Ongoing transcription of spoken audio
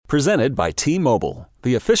Presented by T-Mobile,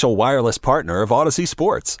 the official wireless partner of Odyssey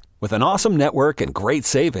Sports. With an awesome network and great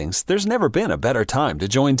savings, there's never been a better time to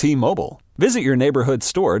join T-Mobile. Visit your neighborhood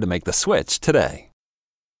store to make the switch today.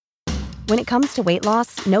 When it comes to weight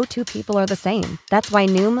loss, no two people are the same. That's why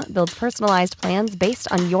Noom builds personalized plans based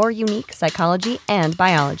on your unique psychology and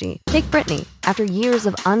biology. Take Brittany. After years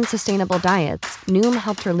of unsustainable diets, Noom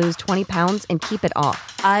helped her lose 20 pounds and keep it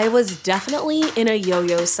off. I was definitely in a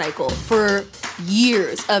yo-yo cycle for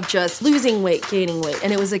years of just losing weight, gaining weight,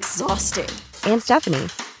 and it was exhausting. And Stephanie.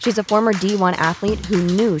 She's a former D1 athlete who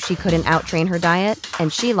knew she couldn't outtrain her diet,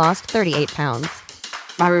 and she lost 38 pounds.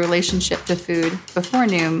 My relationship to food before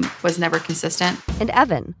Noom was never consistent. And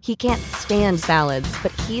Evan, he can't stand salads,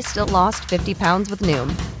 but he still lost 50 pounds with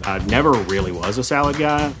Noom. I never really was a salad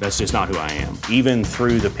guy. That's just not who I am. Even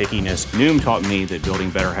through the pickiness, Noom taught me that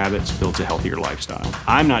building better habits builds a healthier lifestyle.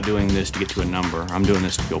 I'm not doing this to get to a number. I'm doing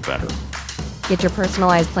this to feel better. Get your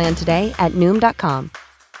personalized plan today at Noom.com.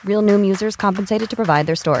 Real Noom users compensated to provide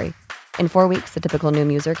their story. In 4 weeks, the typical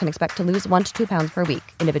Noom user can expect to lose 1 to 2 pounds per week.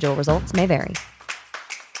 Individual results may vary.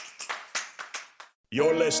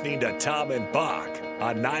 You're listening to Tom and Bock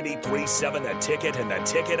on 93.7 The Ticket and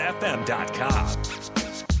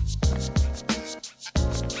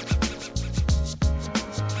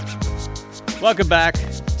theticketfm.com. Welcome back,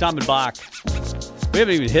 Tom and Bock. We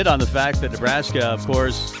haven't even hit on the fact that Nebraska, of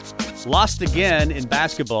course, lost again in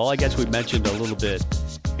basketball. I guess we mentioned a little bit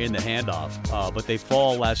in the handoff, but they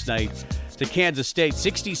fall last night to Kansas State,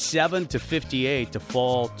 67-58, to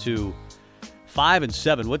fall to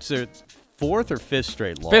 5-7. What's their fourth or fifth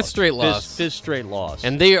straight loss? Fifth straight loss. Fifth straight loss.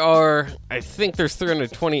 And they are, I think there's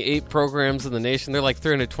 328 programs in the nation. They're like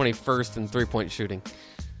 321st in three-point shooting.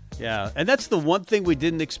 Yeah, and that's the one thing we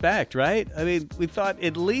didn't expect, right? I mean, we thought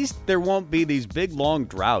at least there won't be these big, long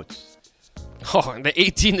droughts. Oh, and the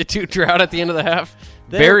 18-2 drought at the end of the half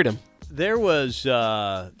buried them. There was,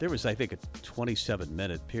 I think, a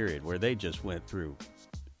 27-minute period where they just went through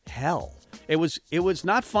hell. It was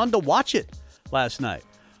not fun to watch it last night.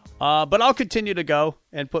 But I'll continue to go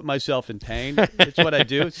and put myself in pain. It's what I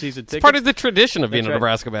do. Season tickets. It's part of the tradition of being a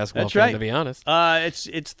Nebraska basketball fan, to be honest.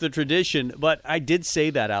 It's the tradition. But I did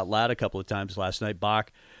say that out loud a couple of times last night,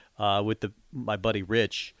 Bock, with my buddy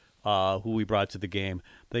Rich, who we brought to the game,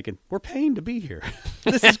 thinking, we're paying to be here.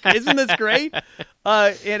 Isn't this great?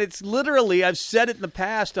 And it's literally, I've said it in the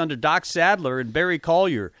past under Doc Sadler and Barry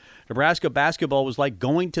Collier, Nebraska basketball was like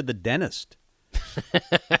going to the dentist.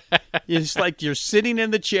 It's like you're sitting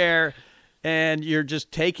in the chair and you're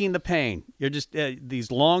just taking the pain. You're just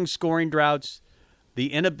these long scoring droughts,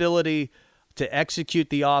 the inability to execute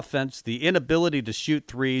the offense, the inability to shoot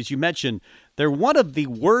threes. You mentioned they're one of the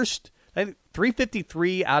worst, I think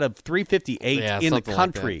 353 out of 358 in the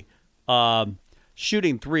country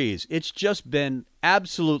shooting threes. It's just been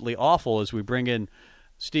absolutely awful as we bring in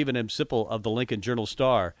Stephen M. Sipple of the Lincoln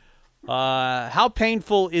Journal-Star. How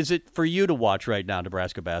painful is it for you to watch right now,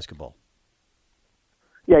 Nebraska basketball?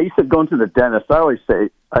 Yeah, you said going to the dentist. I always say,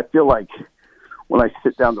 I feel like when I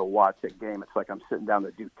sit down to watch a game, it's like I'm sitting down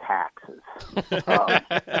to do taxes. I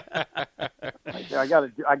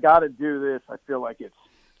got to do this. I feel like you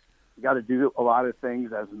got to do a lot of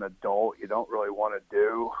things as an adult you don't really want to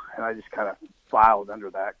do, and I just kind of filed under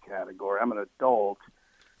that category. I'm an adult,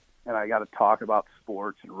 and I got to talk about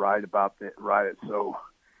sports and write about it. So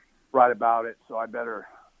I better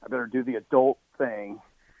do the adult thing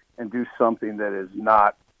and do something that is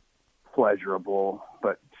not pleasurable,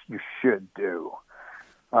 but you should do.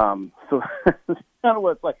 So that's kind of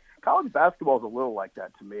what it's like. College basketball is a little like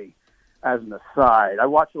that to me. As an aside, I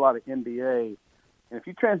watch a lot of NBA, and if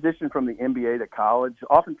you transition from the NBA to college,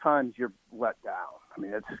 oftentimes you're let down. I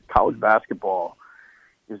mean, college basketball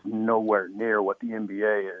is nowhere near what the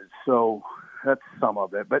NBA is. So that's some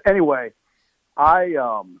of it. But anyway,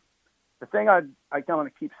 the thing I kind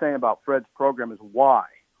of keep saying about Fred's program is why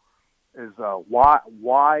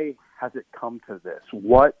has it come to this?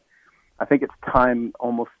 I think it's time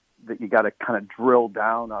almost that you got to kind of drill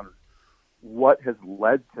down on what has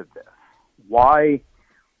led to this. Why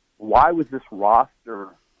was this roster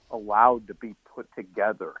allowed to be put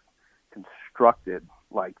together, constructed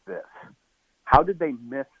like this? How did they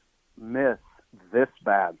miss this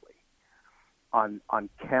badly on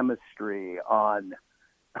chemistry, on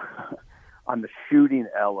the shooting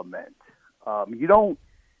element? You don't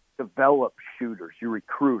develop shooters, you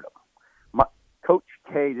recruit them. Coach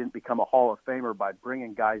K didn't become a Hall of Famer by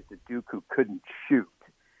bringing guys to Duke who couldn't shoot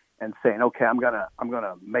and saying, "Okay, I'm gonna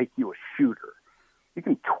make you a shooter." You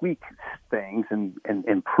can tweak things and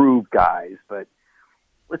improve guys, but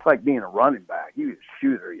it's like being a running back. You either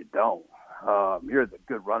shoot or you don't. You're the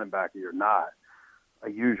good running back or you're not.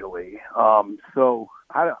 usually. The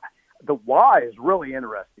why is really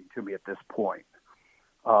interesting to me at this point.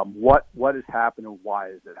 What has happened and why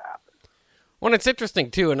has it happened? Well, it's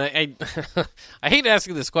interesting too, and I I hate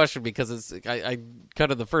asking this question because I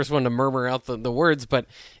kind of the first one to murmur out the words. But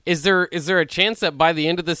is there a chance that by the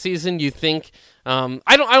end of the season you think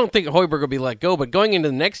I don't think Hoiberg will be let go, but going into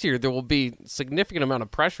the next year there will be significant amount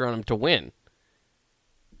of pressure on him to win.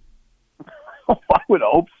 I would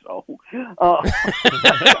hope so.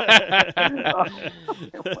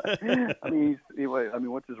 I mean,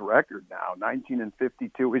 what's his record now?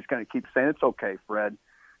 19-52. He's going to keep saying it's okay, Fred.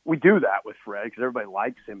 We do that with Fred because everybody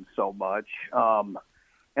likes him so much. And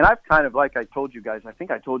I've kind of, like I told you guys, I think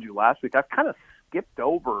I told you last week, I've kind of skipped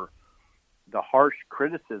over the harsh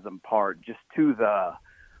criticism part just to the,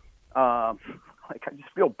 I just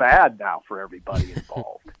feel bad now for everybody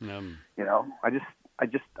involved. You know, I just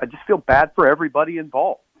feel bad for everybody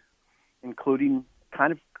involved, including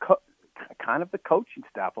kind of the coaching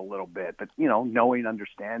staff a little bit, but, you know, knowing,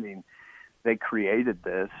 understanding they created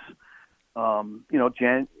this. You know,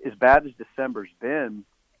 as bad as December's been,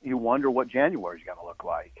 you wonder what January's going to look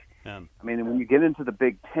like. I mean, when you get into the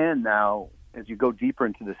Big Ten now, as you go deeper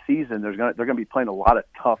into the season, they're going to be playing a lot of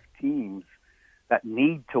tough teams that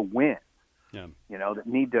need to win. You know, that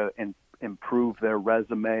need to improve their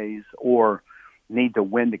resumes or need to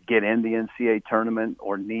win to get in the NCAA tournament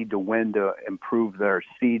or need to win to improve their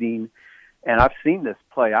seeding. And I've seen this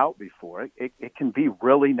play out before. It can be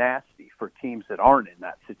really nasty for teams that aren't in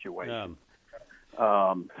that situation.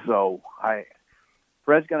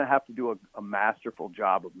 Fred's going to have to do a masterful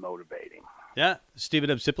job of motivating. Yeah, Stephen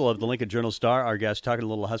Sipple of the Lincoln Journal-Star, our guest, talking a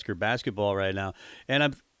little Husker basketball right now.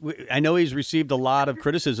 And I know he's received a lot of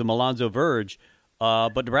criticism, Alonzo Verge,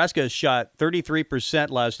 but Nebraska shot 33%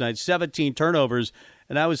 last night, 17 turnovers.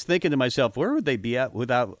 And I was thinking to myself, where would they be at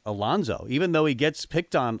without Alonzo? Even though he gets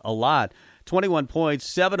picked on a lot, 21 points,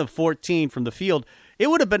 7 of 14 from the field. It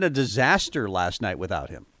would have been a disaster last night without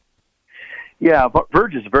him. Yeah, but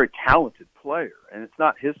Verge is a very talented player, and it's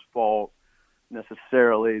not his fault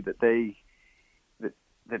necessarily that they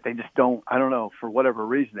just don't, I don't know, for whatever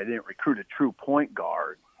reason, they didn't recruit a true point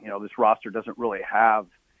guard. You know, this roster doesn't really have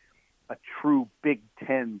a true Big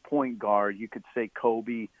Ten point guard. You could say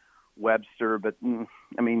Kobe, Webster, but,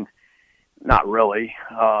 I mean, not really.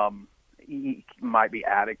 He might be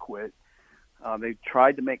adequate. They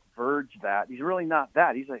tried to make Verge that. He's really not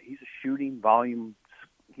that. He's a shooting volume.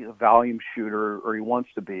 He's a volume shooter, or he wants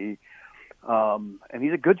to be, and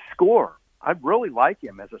he's a good scorer. I really like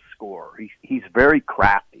him as a scorer. He's very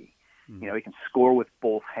crafty. You know, he can score with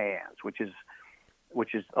both hands, which is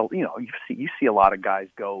you know, you see a lot of guys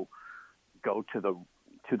go to the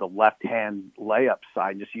left hand layup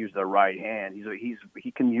side and just use their right hand. He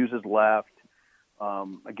can use his left.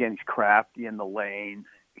 Again, he's crafty in the lane.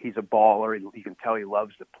 He's a baller. You can tell he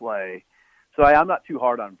loves to play. So I'm not too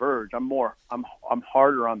hard on Verge. I'm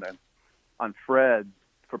harder on Fred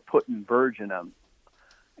for putting Verge in a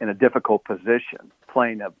difficult position,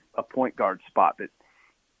 playing a point guard spot that,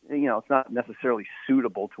 you know, it's not necessarily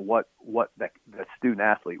suitable to what the student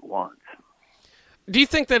athlete wants. Do you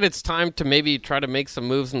think that it's time to maybe try to make some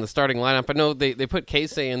moves in the starting lineup? I know they put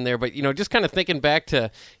Casey in there, but, you know, just kind of thinking back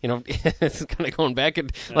to, you know, it's kind of going back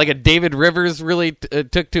and like a David Rivers really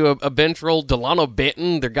took to a bench role. Delano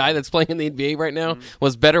Banton, the guy that's playing in the NBA right now,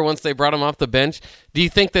 was better once they brought him off the bench. Do you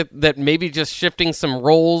think that maybe just shifting some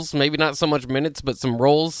roles, maybe not so much minutes, but some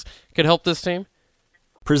roles could help this team?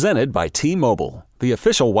 Presented by T-Mobile, the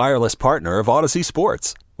official wireless partner of Odyssey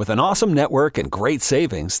Sports. With an awesome network and great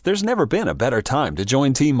savings, there's never been a better time to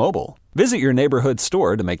join T-Mobile. Visit your neighborhood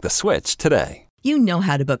store to make the switch today. You know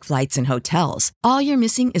how to book flights and hotels. All you're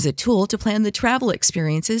missing is a tool to plan the travel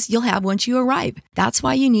experiences you'll have once you arrive. That's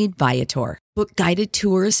why you need Viator. Book guided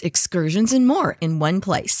tours, excursions, and more in one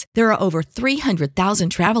place. There are over 300,000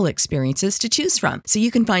 travel experiences to choose from, so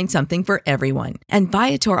you can find something for everyone. And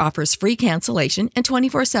Viator offers free cancellation and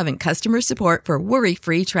 24/7 customer support for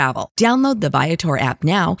worry-free travel. Download the Viator app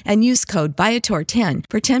now and use code Viator10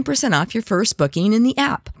 for 10% off your first booking in the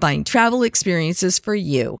app. Find travel experiences for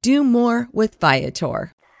you. Do more with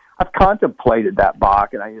Viator. I've contemplated that,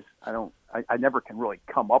 Bock, and I never can really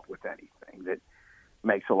come up with anything that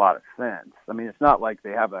makes a lot of sense. I mean, it's not like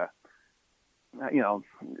they have they're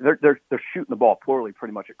shooting the ball poorly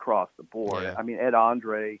pretty much across the board. Yeah. I mean, Ed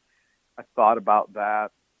Andre, I thought about that,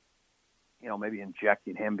 you know, maybe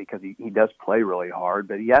injecting him because he does play really hard,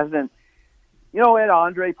 but he hasn't, you know, Ed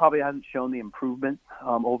Andre probably hasn't shown the improvement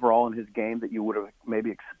overall in his game that you would have maybe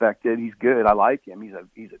expected. He's good. I like him. He's a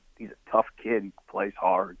tough kid. He plays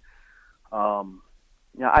hard. I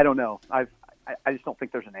don't know. I just don't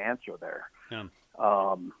think there's an answer there. Yeah.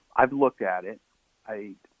 I've looked at it,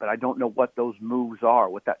 but I don't know what those moves are,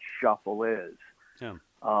 what that shuffle is. Yeah.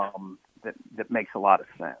 That makes a lot of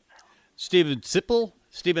sense. Stephen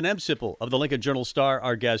M. Sipple of the Lincoln Journal-Star,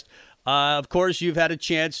 our guest. Of course, you've had a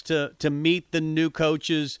chance to meet the new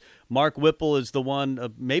coaches. Mark Whipple is the one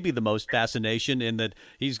of maybe the most fascination in that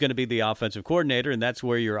he's going to be the offensive coordinator, and that's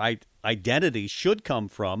where your identity should come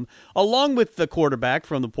from, along with the quarterback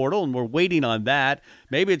from the portal, and we're waiting on that.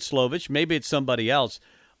 Maybe it's Slovich, maybe it's somebody else.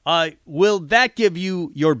 Will that give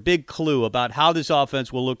you your big clue about how this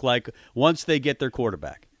offense will look like once they get their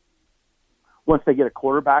quarterback? Once they get a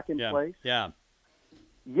quarterback in place? Yeah.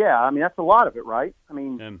 Yeah, I mean, that's a lot of it, right? I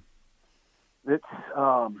mean, it's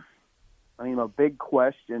a big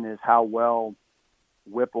question is how well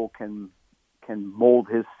Whipple can mold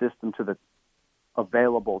his system to the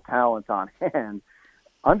available talent on hand,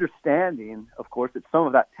 understanding, of course, that some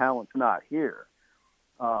of that talent's not here.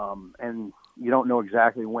 And you don't know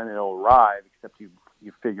exactly when it'll arrive, except you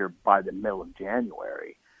figure by the middle of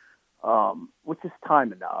January, which is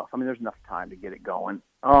time enough. I mean, there's enough time to get it going.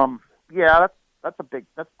 That's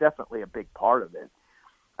definitely a big part of it.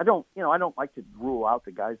 I don't like to rule out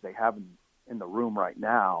the guys they have in the room right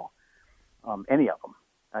now, any of them.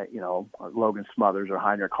 Logan Smothers or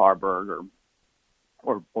Heinrich Harburg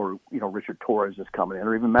or Richard Torres is coming in,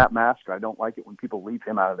 or even Matt Masker. I don't like it when people leave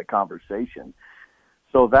him out of the conversation.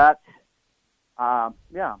 So that,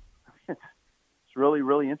 it's really,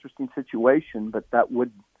 really interesting situation, but that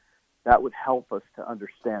would help us to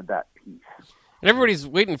understand that piece. And everybody's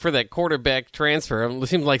waiting for that quarterback transfer. It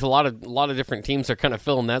seems like a lot of different teams are kind of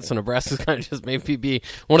filling that, so Nebraska's kind of just maybe be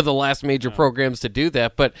one of the last major programs to do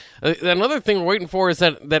that. But another thing we're waiting for is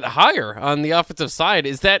that hire on the offensive side. Do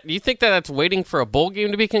you think that's waiting for a bowl game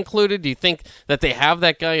to be concluded? Do you think that they have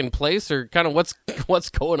that guy in place, or kind of what's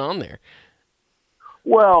going on there?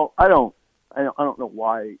 Well, I don't know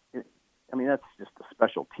why. That's just a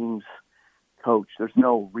special teams coach. There's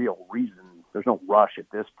no real reason. There's no rush at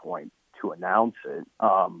this point to announce it.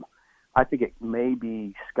 I think it may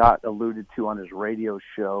be Scott alluded to on his radio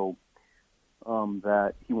show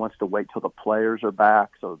that he wants to wait till the players are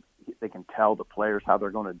back so they can tell the players how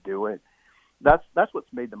they're going to do it. That's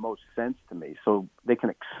what's made the most sense to me. So they can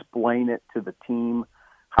explain it to the team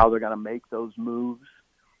how they're going to make those moves.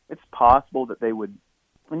 It's possible that they would,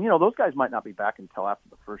 and those guys might not be back until after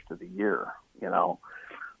the first of the year. Now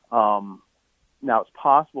it's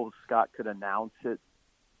possible that Scott could announce it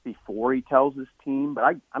before he tells his team, but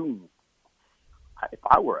I mean, if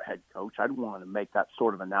I were a head coach, I'd want to make that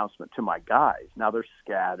sort of announcement to my guys. Now they're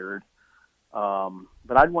scattered,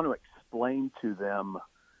 but I'd want to explain to them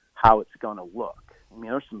how it's going to look. I mean,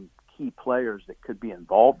 there's some key players that could be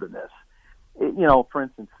involved in this. For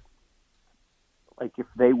instance, like if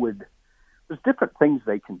they would, there's different things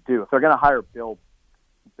they can do. If they're going to hire Bill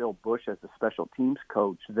Bush as the special teams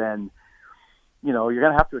coach, then you're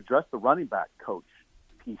going to have to address the running back coach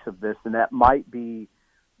piece of this, and that might mean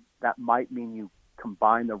you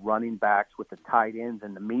combine the running backs with the tight ends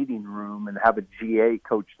in the meeting room and have a GA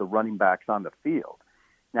coach the running backs on the field.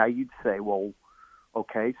 Now you'd say, well,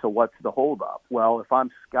 okay, so what's the holdup? Well, if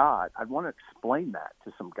I'm Scott, I'd want to explain that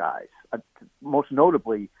to some guys, most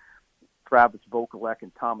notably Travis Vokalek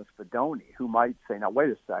and Thomas Fedoni, who might say, now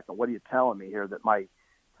wait a second, what are you telling me here, that my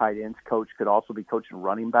tight ends coach could also be coaching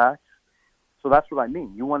running backs? So that's what I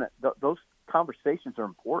mean. You want to those conversations are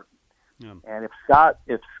important. Yeah. And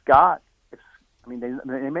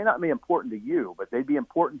they may not be important to you, but they'd be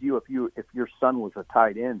important to you if your son was a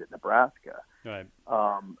tight end at Nebraska. Right.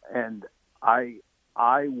 And I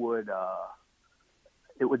would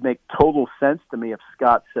it would make total sense to me if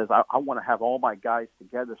Scott says I want to have all my guys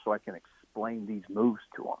together so I can explain these moves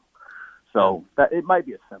to them. So that it might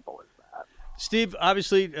be as simple as that. Steve,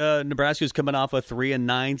 obviously Nebraska is coming off a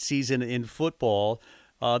 3-9 season in football.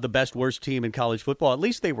 The best worst team in college football. At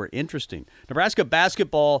least they were interesting. Nebraska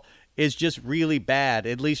basketball is just really bad,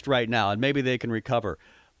 at least right now, and maybe they can recover.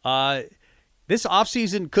 This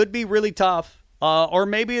offseason could be really tough, or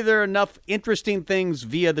maybe there are enough interesting things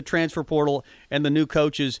via the transfer portal and the new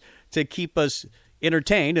coaches to keep us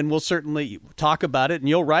entertained, and we'll certainly talk about it, and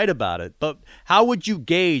you'll write about it. But how would you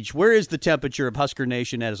gauge, where is the temperature of Husker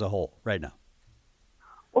Nation as a whole right now?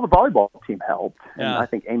 Well, the volleyball team helped, and I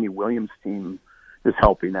think Amy Williams' team is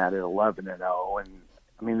helping that at 11-0, and I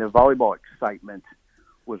mean the volleyball excitement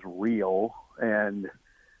was real, and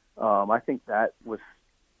I think that was,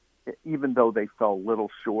 even though they fell a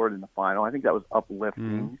little short in the final, I think that was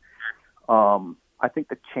uplifting. I think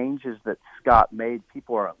the changes that Scott made,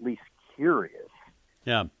 people are at least curious.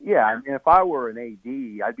 Yeah. I mean, if I were an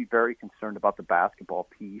AD, I'd be very concerned about the basketball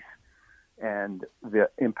piece and the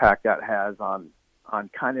impact that has on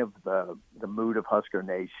kind of the mood of Husker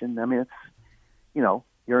Nation. I mean, it's, you know,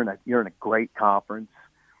 you're in a great conference.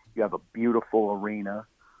 You have a beautiful arena.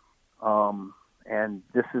 And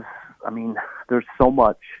this is, I mean, there's so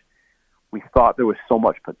much. We thought there was so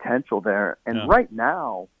much potential there. And right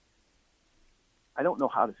now, I don't know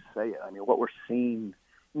how to say it. I mean, what we're seeing,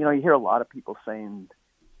 you know, you hear a lot of people saying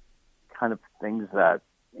kind of things that,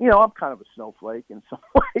 you know, I'm kind of a snowflake in some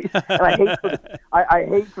ways. And I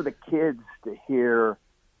hate for the kids to hear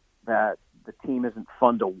that the team isn't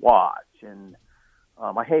fun to watch. And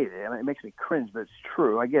I hate it. I mean, it makes me cringe, but it's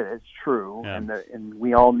true. I get it. It's true. Yeah. And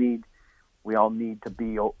we all need to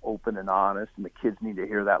be open and honest, and the kids need to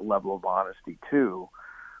hear that level of honesty too.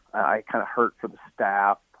 I kind of hurt for the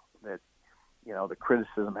staff that, you know, the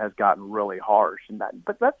criticism has gotten really harsh,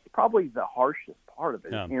 but that's probably the harshest part of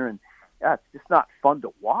it. Yeah. Hearing, it's just not fun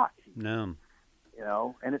to watch. No, you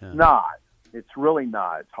know, and it's not. It's really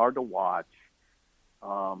not. It's hard to watch.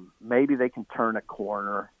 Maybe they can turn a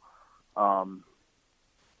corner.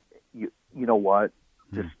 You know what?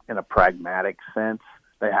 Just in a pragmatic sense,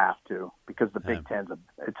 they have to, because the Big Ten's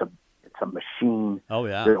it's a machine. Oh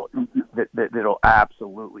yeah, that'll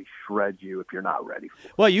absolutely shred you if you're not ready for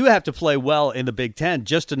it. Well, you have to play well in the Big Ten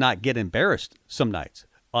just to not get embarrassed some nights.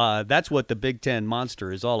 That's what the Big Ten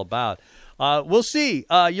monster is all about. We'll see.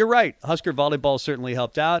 You're right. Husker volleyball certainly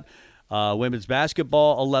helped out. Women's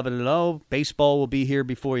basketball 11-0. Baseball will be here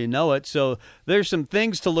before you know it. So there's some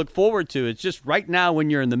things to look forward to. It's just right now when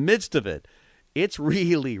you're in the midst of it, it's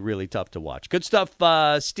really, really tough to watch. Good stuff.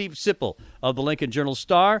 Steve Sipple of the Lincoln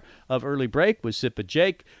Journal-Star of Early Break with Sip and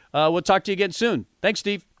Jake. We'll talk to you again soon. Thanks,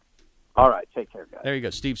 Steve. All right. Take care, guys. There you go,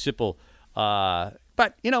 Steve Sipple.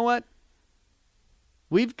 But you know what?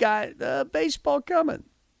 We've got baseball coming.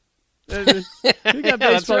 We got baseball.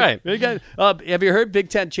 That's right. Have you heard Big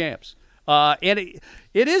Ten champs? And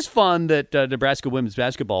it is fun that Nebraska women's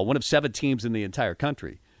basketball, one of 7 teams in the entire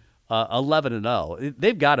country, 11-0.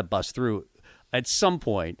 They've got to bust through at some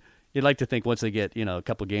point. You'd like to think once they get, you know, a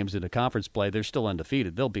couple games into conference play, they're still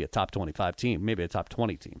undefeated. They'll be a top 25 team, maybe a top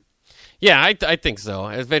 20 team. Yeah, I think so.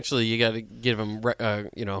 Eventually, you got to give them,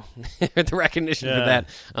 the recognition for that.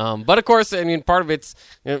 But of course, I mean, part of it's,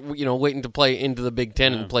 waiting to play into the Big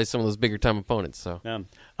Ten and play some of those bigger time opponents. So,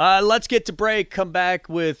 let's get to break. Come back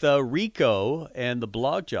with Rico and the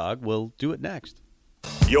Blog Jog. We'll do it next.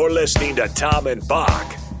 You're listening to Tom and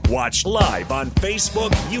Bock. Watch live on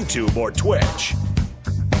Facebook, YouTube, or Twitch.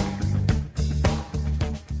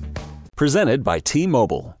 Presented by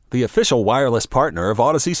T-Mobile, the official wireless partner of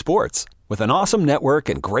Odyssey Sports. With an awesome network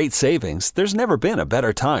and great savings, there's never been a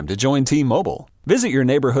better time to join T-Mobile. Visit your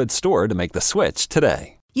neighborhood store to make the switch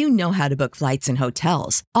today. You know how to book flights and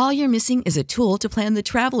hotels. All you're missing is a tool to plan the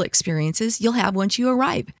travel experiences you'll have once you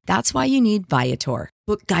arrive. That's why you need Viator.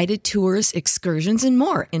 Book guided tours, excursions, and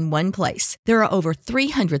more in one place. There are over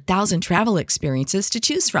 300,000 travel experiences to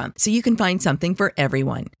choose from, so you can find something for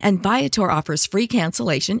everyone. And Viator offers free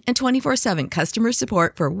cancellation and 24/7 customer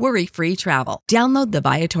support for worry-free travel. Download the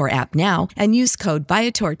Viator app now and use code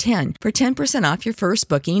Viator10 for 10% off your first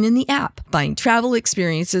booking in the app. Find travel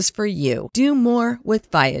experiences for you. Do more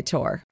with Viator.